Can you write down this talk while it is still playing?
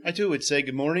I too would say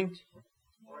good morning.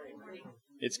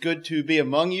 It's good to be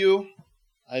among you.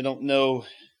 I don't know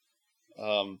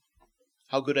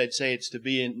how good I'd say it's to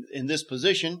be in this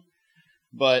position,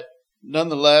 but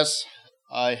nonetheless,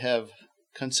 I have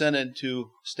consented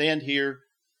to stand here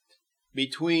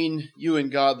between you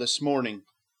and God this morning.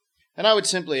 And I would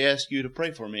simply ask you to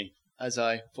pray for me as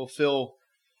I fulfill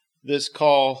this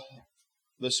call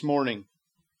this morning.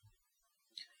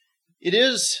 It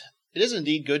is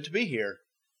indeed good to be here.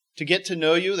 To get to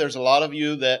know you. There's a lot of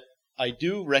you that I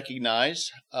do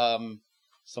recognize.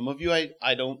 Some of you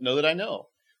I don't know that I know.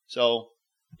 So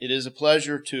it is a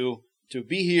pleasure to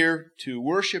be here, to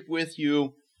worship with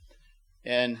you,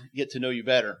 and get to know you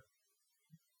better.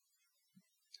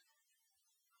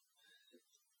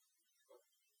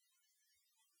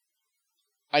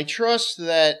 I trust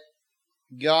that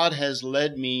God has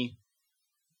led me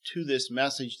to this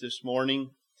message this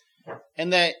morning,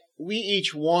 and that we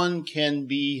each one can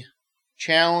be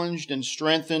challenged and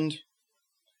strengthened.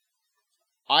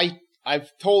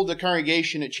 I've told the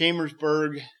congregation at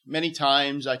Chambersburg many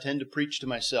times I tend to preach to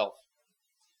myself.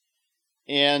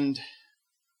 And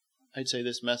I'd say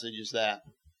this message is that.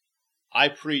 I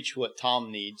preach what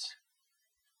Tom needs,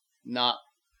 not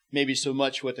maybe so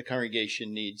much what the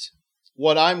congregation needs.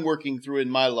 What I'm working through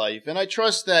in my life. And I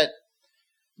trust that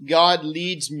God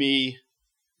leads me,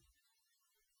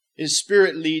 His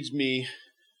Spirit leads me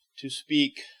to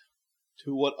speak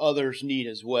to what others need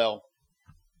as well.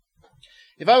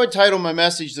 If I would title my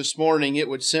message this morning, it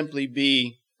would simply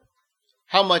be,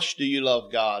 How Much Do You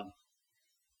Love God?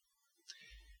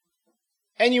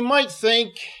 And you might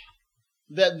think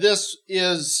that this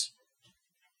is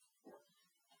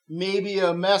maybe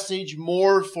a message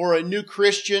more for a new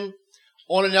Christian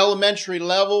on an elementary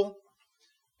level,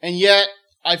 and yet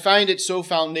I find it so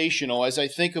foundational as I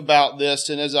think about this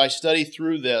and as I study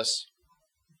through this.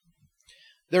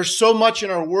 There's so much in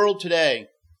our world today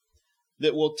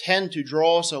that will tend to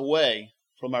draw us away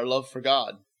from our love for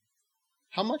God.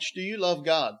 How much do you love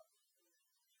God?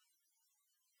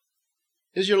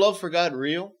 Is your love for God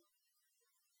real?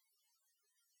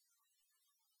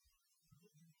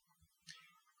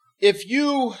 If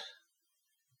you,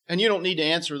 and you don't need to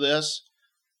answer this,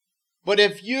 but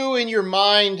if you in your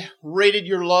mind rated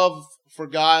your love for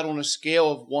God on a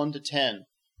scale of 1 to 10,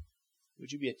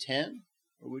 would you be a 10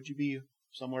 or would you be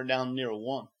somewhere down near a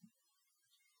 1?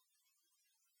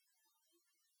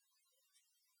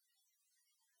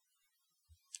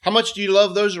 How much do you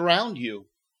love those around you?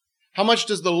 How much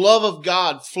does the love of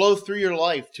God flow through your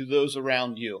life to those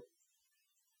around you?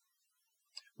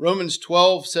 Romans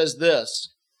 12 says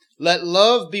this, Let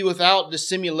love be without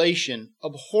dissimulation,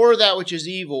 abhor that which is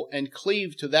evil, and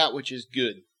cleave to that which is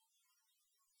good.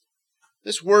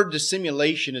 This word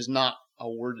dissimulation is not a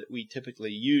word that we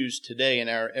typically use today in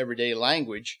our everyday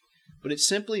language, but it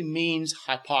simply means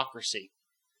hypocrisy.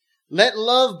 Let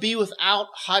love be without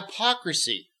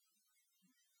hypocrisy.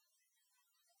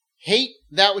 Hate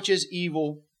that which is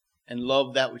evil and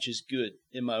love that which is good,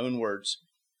 in my own words.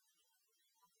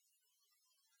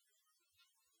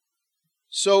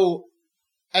 So,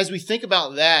 as we think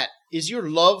about that, is your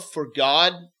love for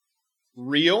God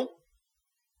real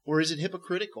or is it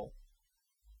hypocritical?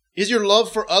 Is your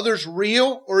love for others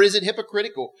real or is it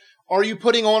hypocritical? Are you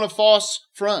putting on a false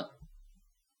front?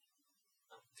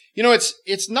 You know,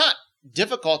 it's not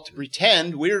difficult to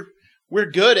pretend. We're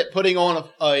good at putting on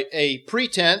a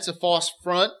pretense, a false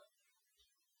front.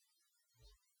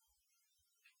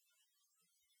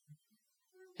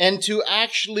 And to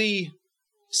actually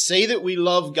say that we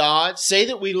love God, say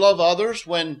that we love others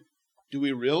when, do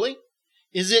we really?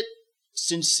 Is it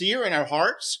sincere in our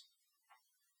hearts?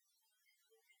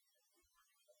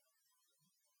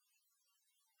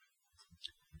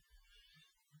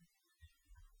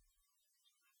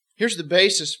 Here's the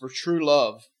basis for true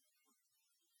love.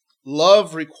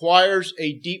 Love requires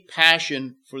a deep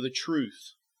passion for the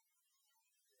truth.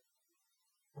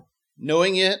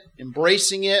 Knowing it,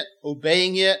 embracing it,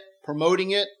 obeying it,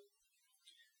 promoting it.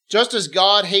 Just as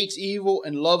God hates evil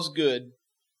and loves good,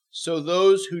 so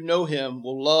those who know Him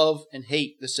will love and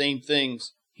hate the same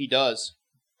things He does.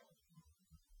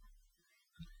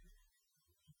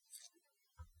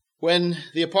 When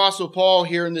the Apostle Paul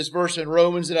here in this verse in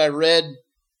Romans that I read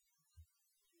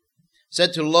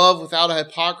said to love without a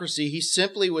hypocrisy, he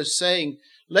simply was saying,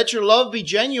 let your love be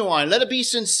genuine. Let it be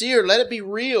sincere. Let it be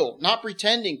real, not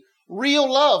pretending.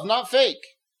 Real love, not fake.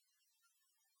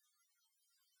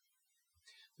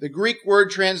 The Greek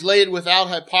word translated without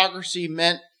hypocrisy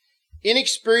meant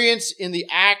inexperience in the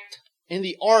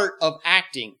art of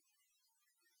acting.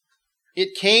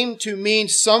 It came to mean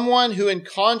someone who, in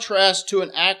contrast to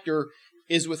an actor,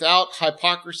 is without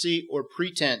hypocrisy or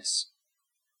pretense,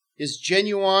 is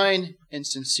genuine and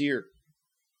sincere.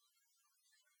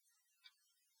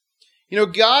 You know,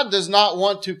 God does not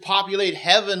want to populate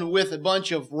heaven with a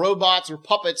bunch of robots or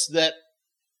puppets that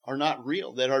are not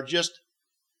real, that are just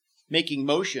making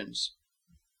motions.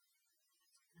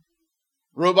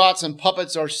 Robots and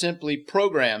puppets are simply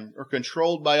programmed or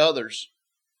controlled by others.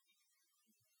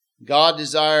 God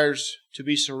desires to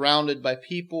be surrounded by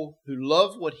people who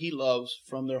love what He loves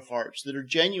from their hearts, that are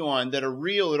genuine, that are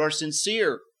real, that are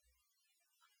sincere.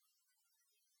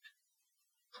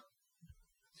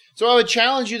 So I would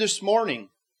challenge you this morning.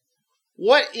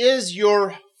 What is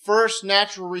your first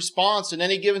natural response in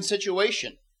any given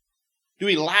situation? Do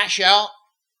we lash out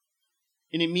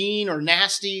in a mean or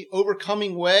nasty,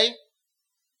 overcoming way?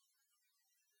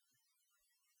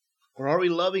 Or are we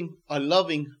a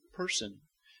loving person?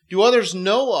 Do others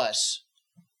know us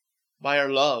by our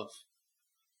love?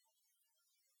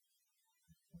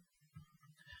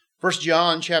 1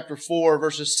 John chapter 4,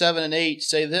 verses 7 and 8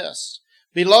 say this: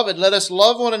 Beloved, let us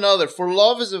love one another, for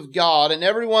love is of God, and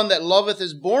everyone that loveth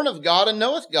is born of God and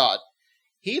knoweth God.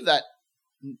 He that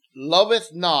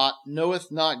loveth not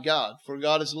knoweth not God, for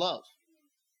God is love.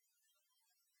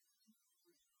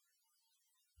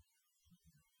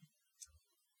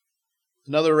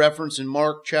 Another reference in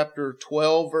Mark chapter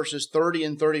 12, verses 30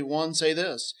 and 31 say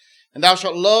this: And thou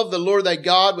shalt love the Lord thy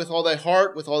God with all thy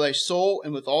heart, with all thy soul,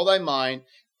 and with all thy mind,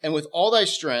 and with all thy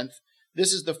strength.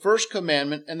 This is the first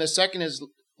commandment, and the second is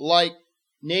like,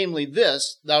 namely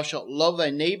this, thou shalt love thy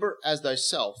neighbor as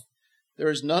thyself. There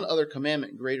is none other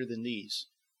commandment greater than these.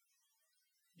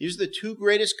 These are the two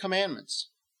greatest commandments.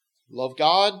 Love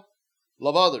God,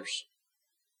 love others.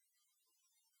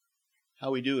 How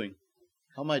are we doing?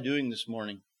 How am I doing this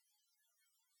morning?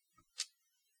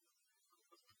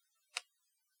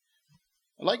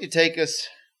 I'd like to take us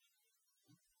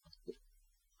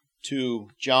to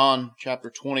John chapter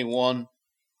 21.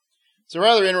 It's a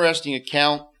rather interesting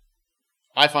account.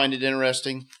 I find it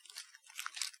interesting.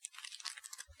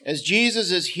 As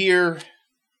Jesus is here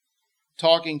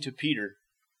talking to Peter.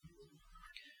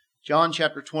 John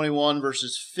chapter 21,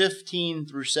 verses 15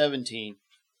 through 17.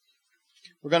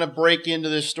 We're going to break into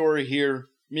this story here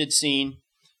mid-scene,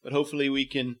 but hopefully we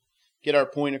can get our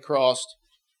point across.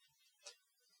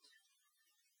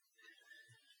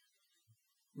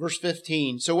 Verse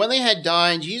 15. So when they had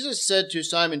dined, Jesus said to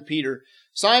Simon Peter,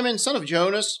 Simon, son of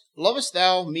Jonas, lovest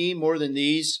thou me more than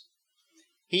these?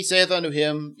 He saith unto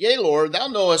him, Yea, Lord, thou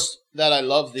knowest that I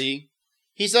love thee.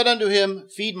 He said unto him,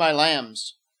 Feed my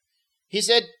lambs. He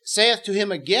saith to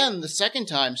him again the second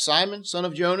time, Simon, son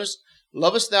of Jonas,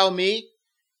 lovest thou me?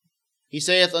 He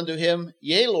saith unto him,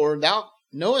 Yea, Lord, thou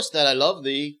knowest that I love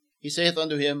thee. He saith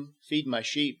unto him, Feed my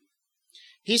sheep.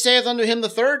 He saith unto him the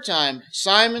third time,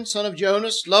 Simon, son of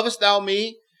Jonas, lovest thou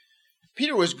me?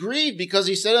 Peter was grieved because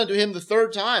he said unto him the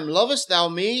third time, Lovest thou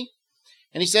me?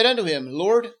 And he said unto him,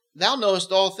 Lord, thou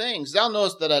knowest all things. Thou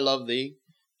knowest that I love thee.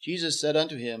 Jesus said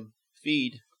unto him,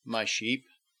 Feed my sheep.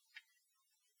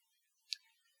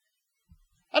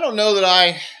 I don't know that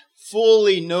I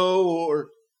fully know or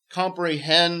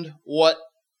comprehend what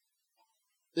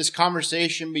this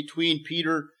conversation between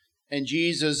Peter and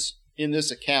Jesus in this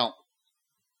account.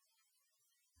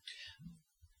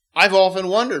 I've often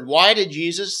wondered, why did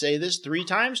Jesus say this 3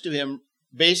 times to him?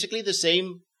 Basically the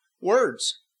same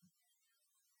words.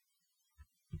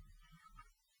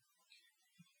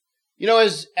 You know,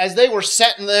 as they were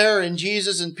sitting there and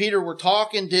Jesus and Peter were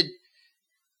talking,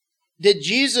 did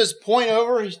Jesus point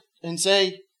over and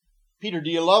say, Peter,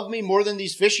 do you love me more than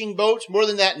these fishing boats, more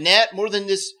than that net, more than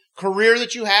this career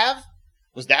that you have?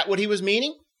 Was that what he was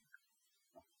meaning?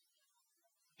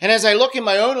 And as I look in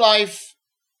my own life,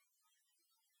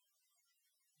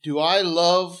 do I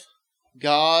love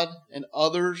God and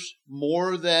others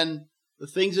more than the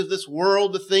things of this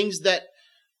world, the things that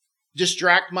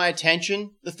distract my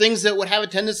attention, the things that would have a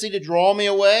tendency to draw me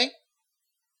away?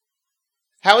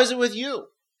 How is it with you?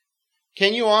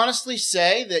 Can you honestly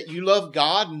say that you love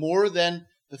God more than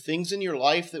the things in your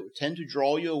life that would tend to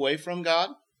draw you away from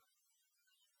God?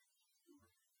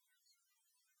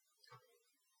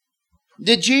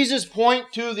 Did Jesus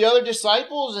point to the other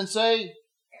disciples and say,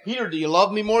 Peter, do you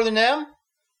love me more than them?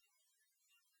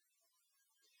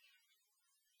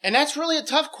 And that's really a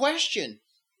tough question.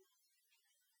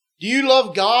 Do you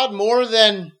love God more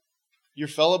than your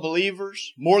fellow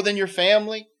believers, more than your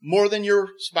family, more than your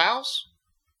spouse?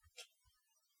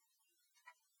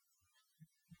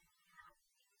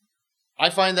 I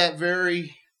find that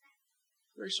very,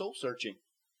 very soul-searching.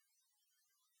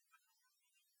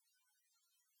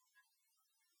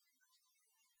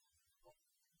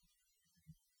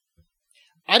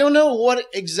 I don't know what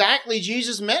exactly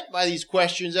Jesus meant by these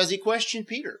questions as he questioned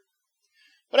Peter.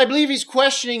 But I believe he's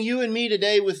questioning you and me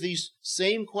today with these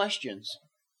same questions.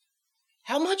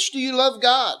 How much do you love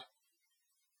God?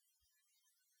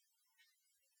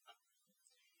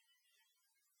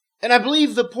 And I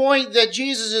believe the point that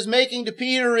Jesus is making to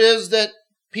Peter is that,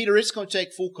 Peter, it's going to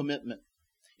take full commitment.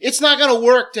 It's not going to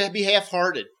work to be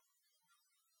half-hearted.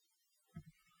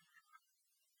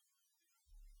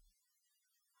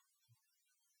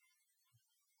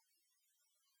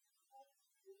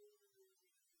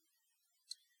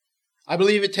 I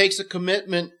believe it takes a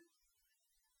commitment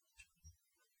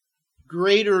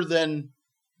greater than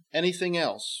anything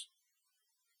else.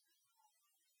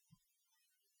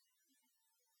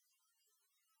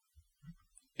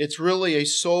 It's really a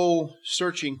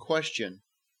soul-searching question.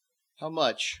 How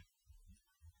much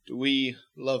do we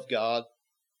love God?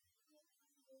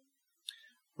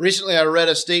 Recently, I read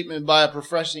a statement by a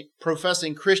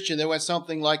professing Christian that went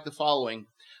something like the following.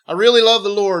 I really love the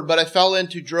Lord, but I fell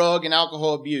into drug and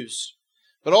alcohol abuse.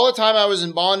 But all the time I was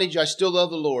in bondage, I still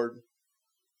love the Lord.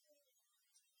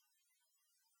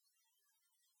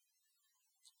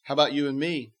 How about you and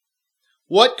me?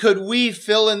 What could we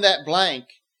fill in that blank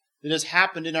that has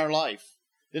happened in our life,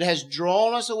 that has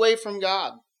drawn us away from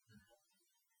God?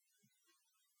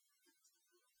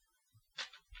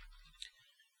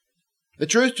 The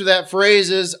truth to that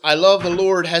phrase is, I love the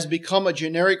Lord, has become a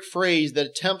generic phrase that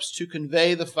attempts to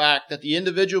convey the fact that the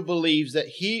individual believes that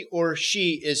he or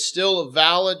she is still a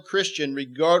valid Christian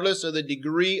regardless of the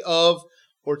degree of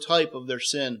or type of their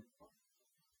sin.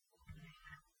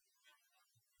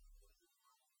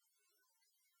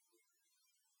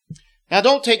 Now,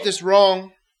 don't take this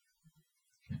wrong.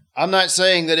 I'm not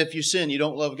saying that if you sin, you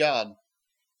don't love God.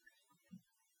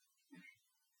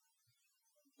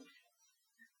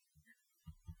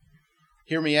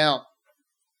 Hear me out.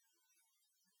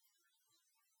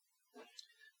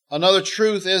 Another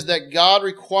truth is that God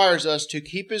requires us to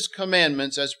keep His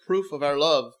commandments as proof of our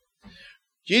love.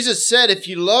 Jesus said, if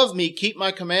you love me, keep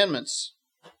my commandments.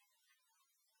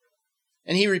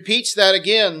 And He repeats that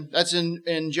again. That's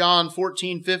in John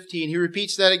 14:15. He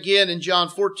repeats that again in John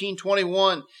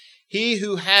 14:21. He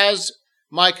who has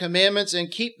my commandments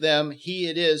and keep them, he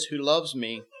it is who loves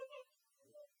me.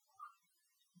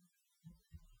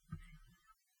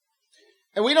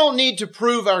 And we don't need to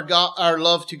prove our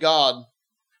love to God.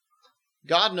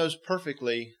 God knows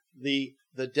perfectly the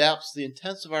depths, the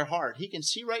intents of our heart. He can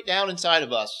see right down inside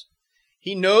of us.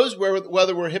 He knows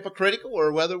whether we're hypocritical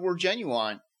or whether we're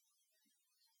genuine.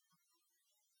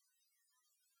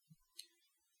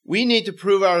 We need to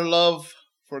prove our love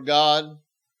for God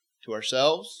to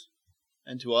ourselves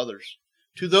and to others,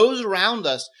 to those around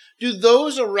us. Do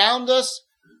those around us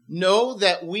know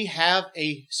that we have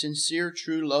a sincere,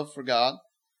 true love for God?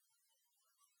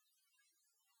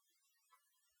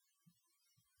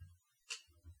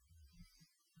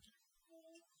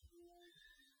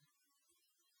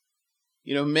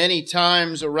 You know, many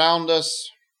times around us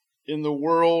in the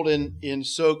world and in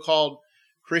so-called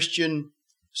Christian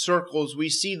circles, we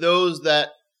see those that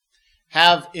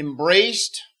have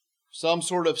embraced some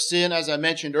sort of sin, as I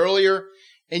mentioned earlier,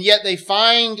 and yet they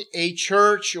find a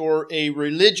church or a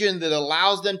religion that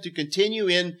allows them to continue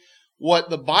in what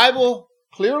the Bible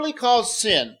clearly calls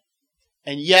sin,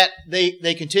 and yet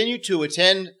they continue to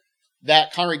attend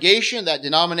that congregation, that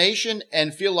denomination,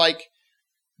 and feel like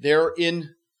they're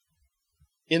in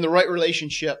the right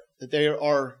relationship, that they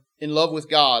are in love with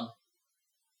God.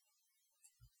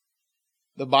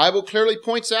 The Bible clearly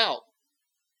points out,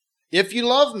 if you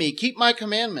love me, keep my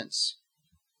commandments.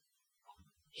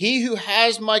 He who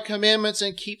has my commandments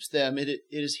and keeps them, it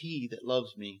is he that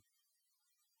loves me.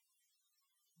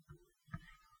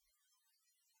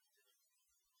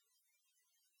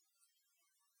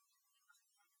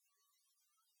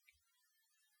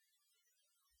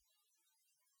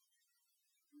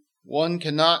 One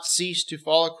cannot cease to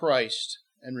follow Christ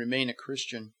and remain a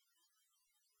Christian.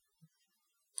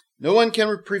 No one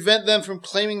can prevent them from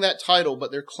claiming that title,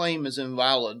 but their claim is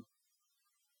invalid.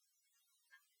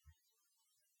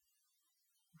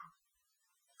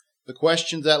 The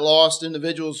questions that lost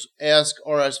individuals ask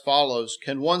are as follows.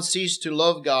 Can one cease to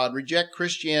love God, reject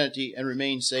Christianity, and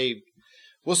remain saved?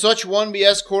 Will such one be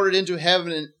escorted into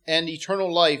heaven and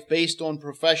eternal life based on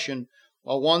profession,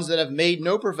 while ones that have made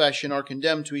no profession are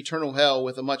condemned to eternal hell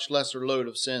with a much lesser load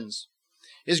of sins?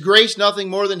 Is grace nothing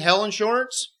more than hell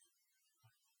insurance?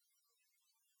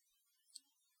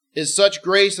 Is such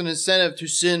grace an incentive to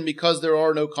sin because there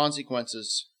are no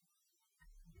consequences?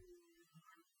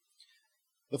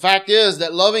 The fact is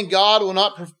that loving God will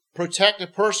not protect a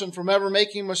person from ever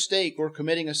making a mistake or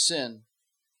committing a sin.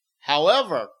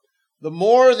 However, the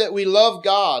more that we love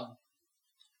God,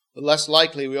 the less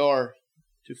likely we are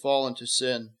to fall into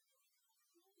sin.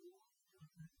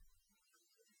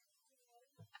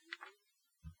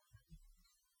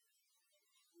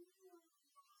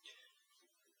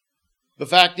 The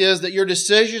fact is that your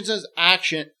decisions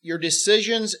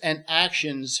and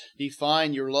actions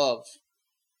define your love.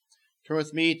 Turn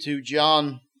with me to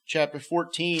John chapter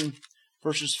 14,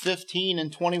 verses 15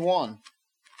 and 21.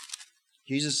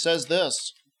 Jesus says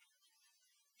this,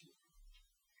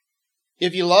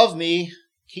 "If you love me,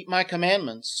 keep my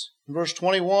commandments." In verse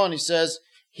 21, he says,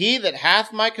 "He that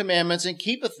hath my commandments and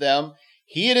keepeth them,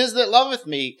 he it is that loveth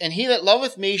me, and he that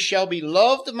loveth me shall be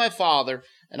loved of my Father,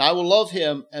 and I will love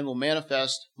him and will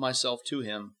manifest myself to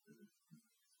him."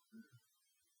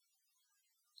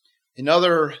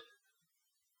 Another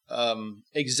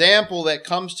example that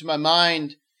comes to my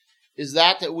mind is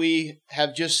that we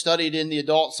have just studied in the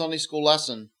adult Sunday school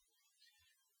lesson.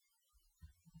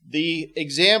 The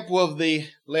example of the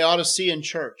Laodicean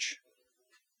church.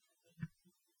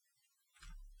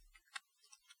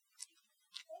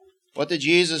 What did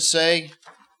Jesus say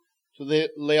to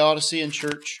the Laodicean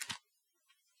church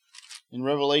in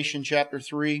Revelation chapter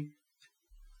 3?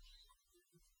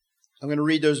 I'm going to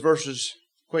read those verses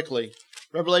quickly.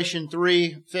 Revelation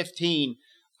 3:15.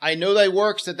 "I know thy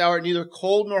works, that thou art neither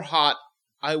cold nor hot.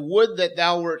 I would that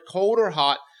thou wert cold or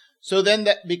hot. So then,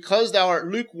 that because thou art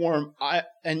lukewarm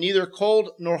and neither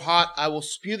cold nor hot, I will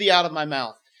spew thee out of my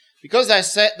mouth. Because thou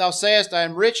sayest, I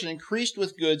am rich and increased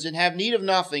with goods, and have need of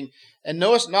nothing, and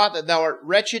knowest not that thou art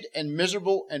wretched and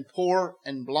miserable and poor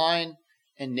and blind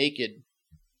and naked."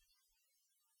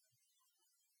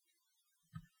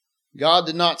 God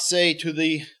did not say to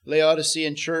the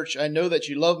Laodicean church, "I know that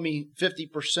you love me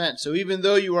 50%. So even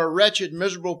though you are wretched,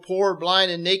 miserable, poor, blind,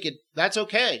 and naked, that's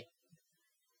okay.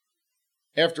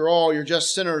 After all, you're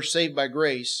just sinners saved by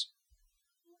grace."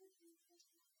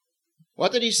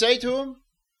 What did he say to them?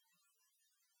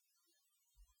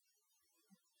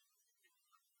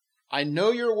 "I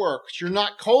know your works. You're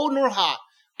not cold nor hot.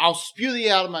 I'll spew thee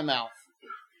out of my mouth."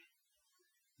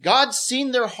 God's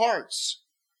seen their hearts.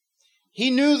 He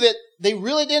knew that they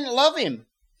really didn't love him,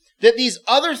 that these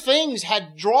other things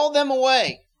had drawn them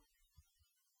away.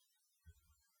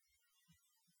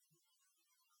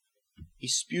 He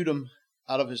spewed them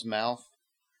out of his mouth.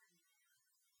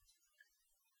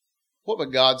 What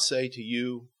would God say to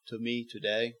you, to me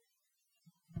today?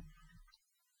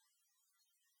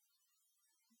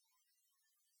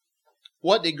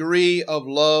 What degree of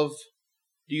love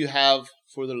do you have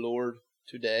for the Lord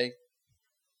today?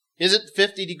 Is it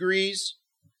 50 degrees,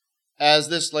 as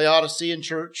this Laodicean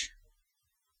church?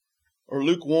 Or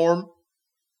lukewarm?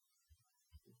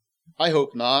 I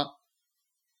hope not.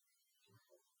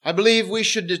 I believe we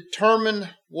should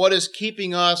determine what is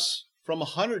keeping us from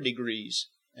 100 degrees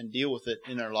and deal with it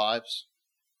in our lives.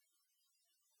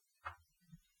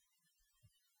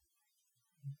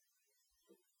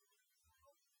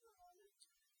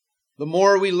 The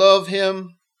more we love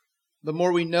him, the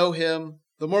more we know him.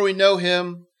 The more we know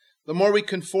him, the more we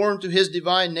conform to his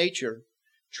divine nature,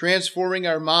 transforming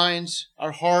our minds,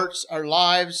 our hearts, our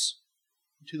lives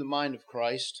to the mind of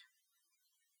Christ.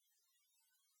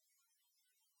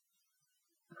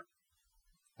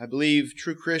 I believe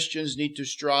true Christians need to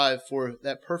strive for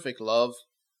that perfect love.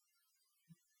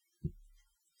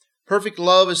 Perfect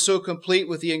love is so complete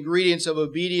with the ingredients of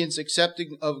obedience,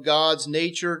 accepting of God's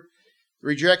nature,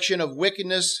 rejection of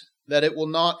wickedness, that it will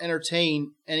not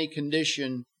entertain any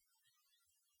condition,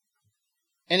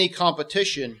 any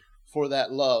competition for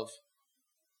that love.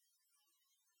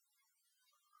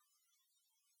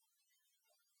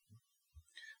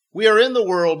 We are in the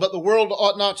world, but the world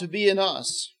ought not to be in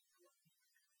us.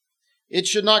 It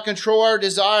should not control our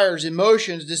desires,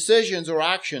 emotions, decisions, or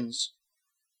actions.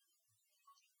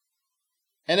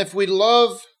 And if we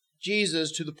love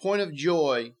Jesus to the point of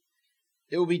joy,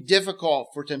 it will be difficult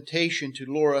for temptation to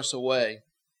lure us away.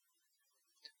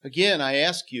 Again, I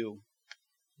ask you,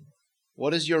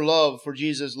 what is your love for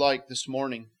Jesus like this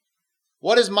morning?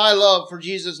 What is my love for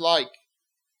Jesus like?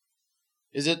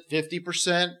 Is it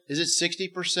 50%? Is it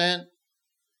 60%?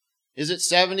 Is it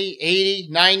 70, 80,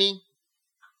 90?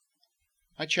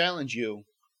 I challenge you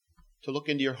to look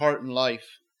into your heart and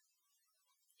life.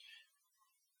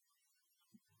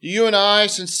 Do you and I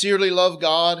sincerely love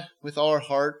God with our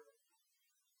heart?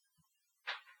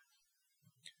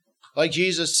 Like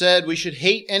Jesus said, we should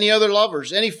hate any other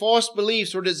lovers, any false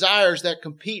beliefs or desires that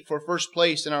compete for first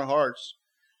place in our hearts.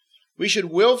 We should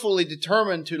willfully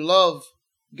determine to love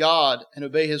God and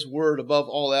obey His word above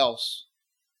all else.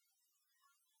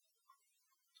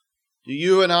 Do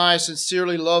you and I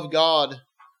sincerely love God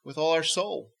with all our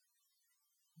soul.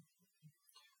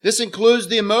 This includes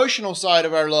the emotional side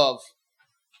of our love.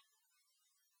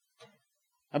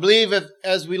 I believe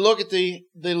as we look at the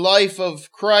life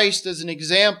of Christ as an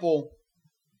example,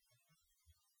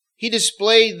 He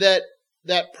displayed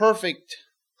that perfect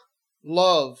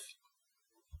love.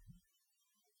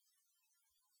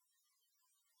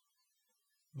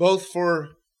 Both for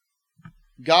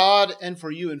God and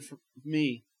for you and for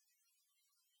me.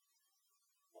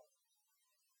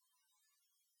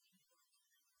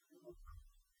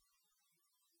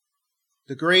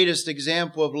 The greatest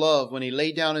example of love when He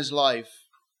laid down His life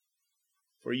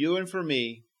for you and for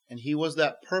me, and He was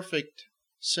that perfect,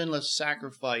 sinless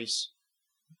sacrifice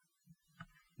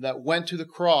that went to the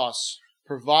cross,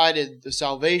 provided the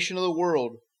salvation of the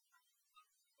world,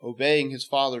 obeying His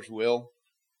Father's will.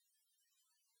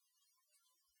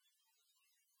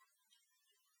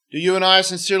 Do you and I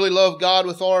sincerely love God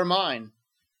with all our mind?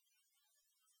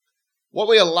 What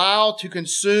we allow to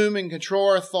consume and control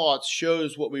our thoughts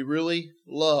shows what we really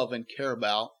love and care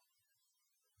about.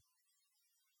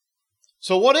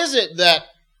 So what is it that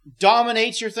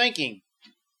dominates your thinking?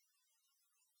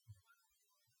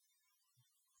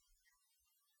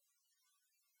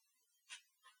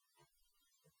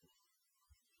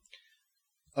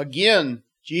 Again,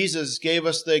 Jesus gave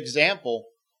us the example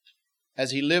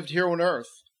as He lived here on earth.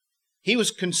 He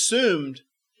was consumed.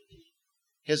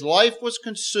 His life was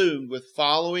consumed with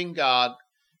following God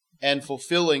and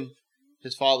fulfilling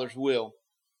His Father's will.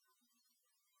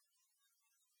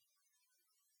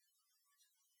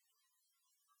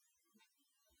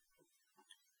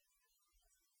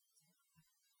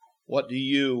 What do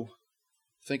you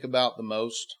think about the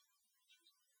most?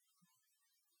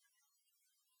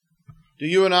 Do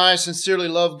you and I sincerely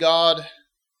love God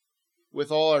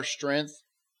with all our strength?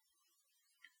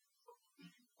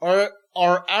 Are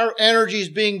our energies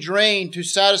being drained to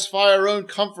satisfy our own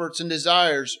comforts and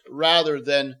desires rather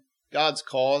than God's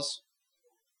cause?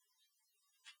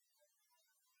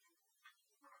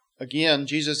 Again,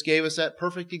 Jesus gave us that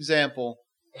perfect example.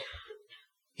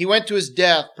 He went to His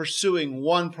death pursuing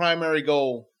one primary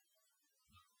goal: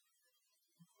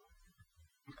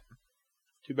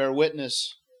 to bear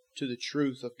witness to the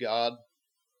truth of God.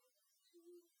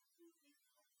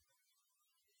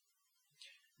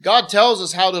 God tells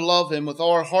us how to love Him with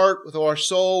all our heart, with all our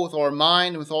soul, with all our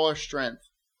mind, and with all our strength.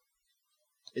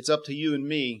 It's up to you and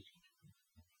me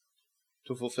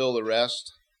to fulfill the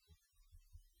rest.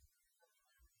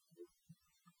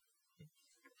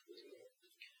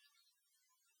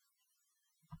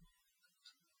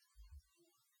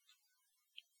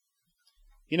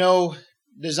 You know,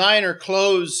 designer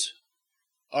clothes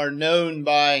are known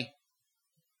by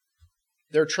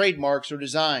their trademarks or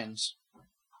designs.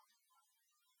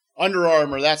 Under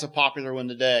Armour, that's a popular one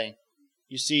today.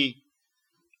 You see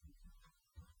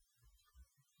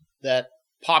that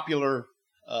popular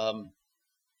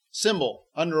symbol,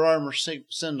 Under Armour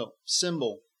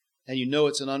symbol, and you know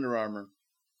it's an Under Armour.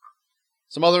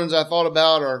 Some other ones I thought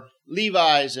about are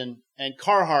Levi's and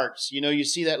Carhartts. You know, you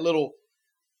see that little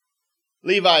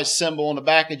Levi's symbol on the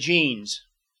back of jeans.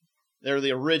 They're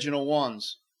the original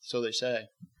ones, so they say.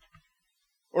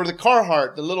 Or the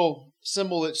Carhartt, the little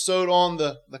symbol that's sewed on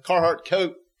the Carhartt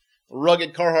coat,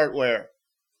 rugged Carhartt wear.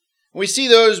 When we see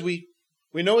those, we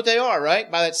know what they are,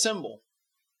 right? By that symbol.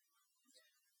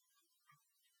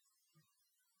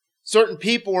 Certain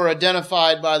people are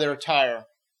identified by their attire.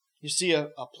 You see a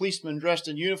policeman dressed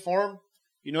in uniform,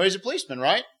 you know he's a policeman,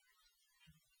 right?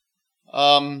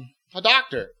 A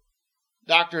doctor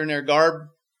in their garb,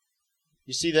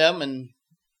 you see them and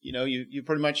you know you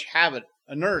pretty much have it.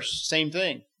 A nurse, same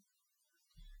thing.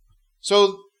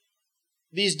 So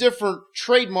these different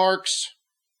trademarks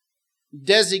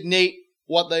designate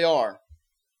what they are.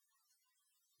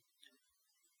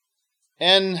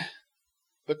 And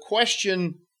the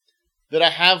question that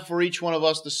I have for each one of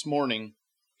us this morning,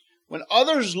 when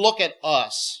others look at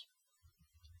us,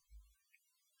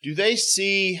 do they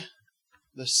see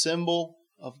the symbol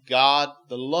of God,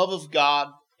 the love of God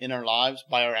in our lives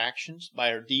by our actions,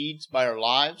 by our deeds, by our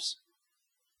lives?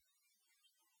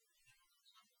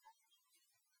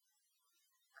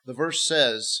 The verse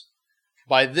says,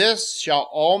 "By this shall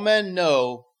all men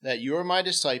know that you are my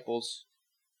disciples,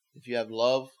 if you have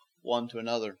love one to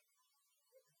another."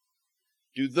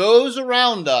 Do those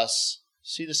around us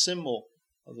see the symbol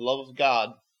of the love of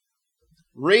God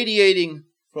radiating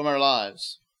from our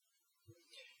lives?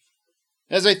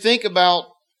 As I think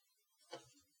about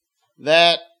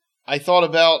that, I thought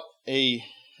about a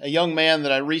young man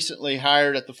that I recently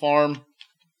hired at the farm.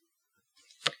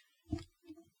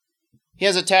 He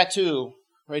has a tattoo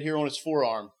right here on his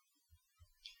forearm.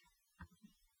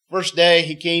 First day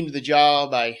he came to the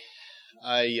job, I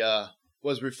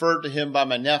was referred to him by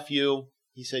my nephew.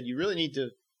 He said, "You really need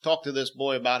to talk to this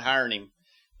boy about hiring him."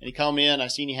 And he come in, I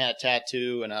seen he had a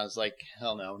tattoo, and I was like,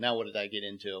 hell no, now what did I get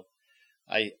into?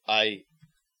 I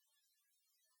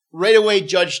right away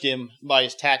judged him by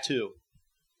his tattoo.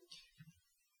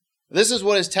 This is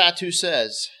what his tattoo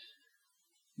says.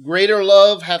 "Greater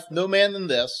love hath no man than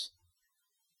this,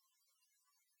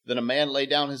 than a man lay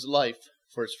down his life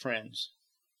for his friends."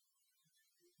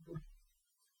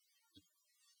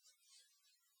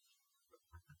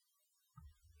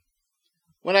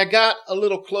 When I got a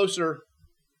little closer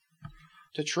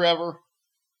to Trevor,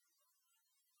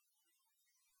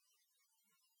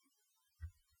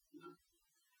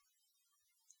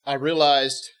 I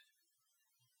realized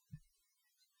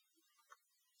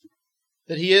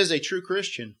that he is a true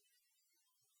Christian.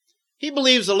 He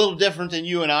believes a little different than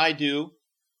you and I do.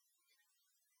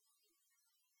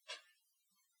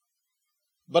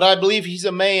 But I believe he's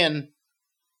a man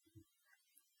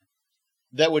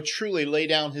that would truly lay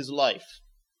down his life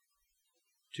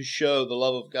to show the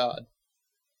love of God.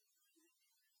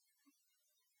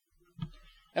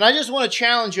 And I just want to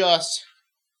challenge us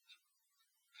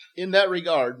in that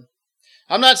regard.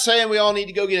 I'm not saying we all need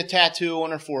to go get a tattoo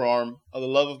on our forearm of the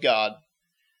love of God.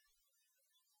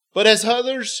 But as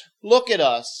others look at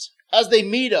us, as they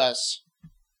meet us,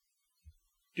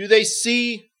 do they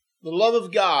see the love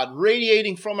of God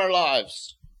radiating from our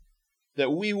lives,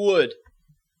 that we would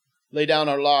lay down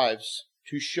our lives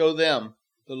to show them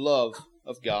the love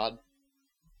of God?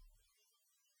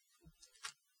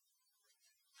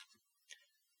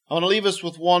 I want to leave us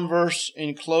with one verse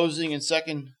in closing in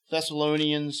 2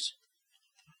 Thessalonians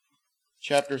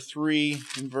chapter 3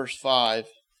 and verse 5.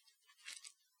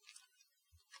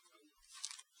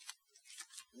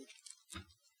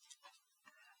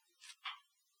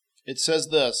 It says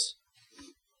this,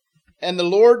 "And the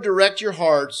Lord direct your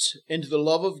hearts into the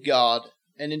love of God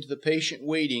and into the patient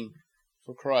waiting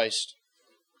for Christ."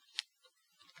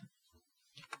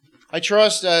 I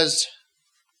trust as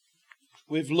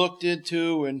we've looked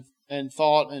into and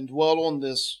thought and dwelt on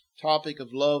this topic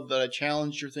of love that I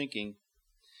challenged your thinking,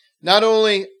 not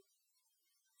only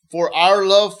for our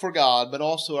love for God, but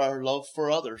also our love for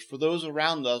others, for those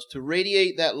around us, to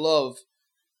radiate that love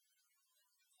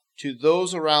to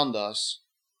those around us,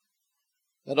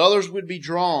 that others would be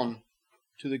drawn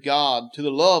to the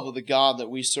love of the God that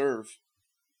we serve.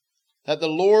 That the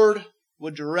Lord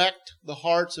would direct the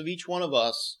hearts of each one of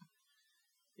us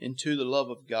into the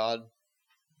love of God.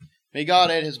 May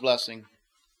God add His blessing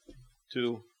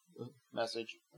to the message.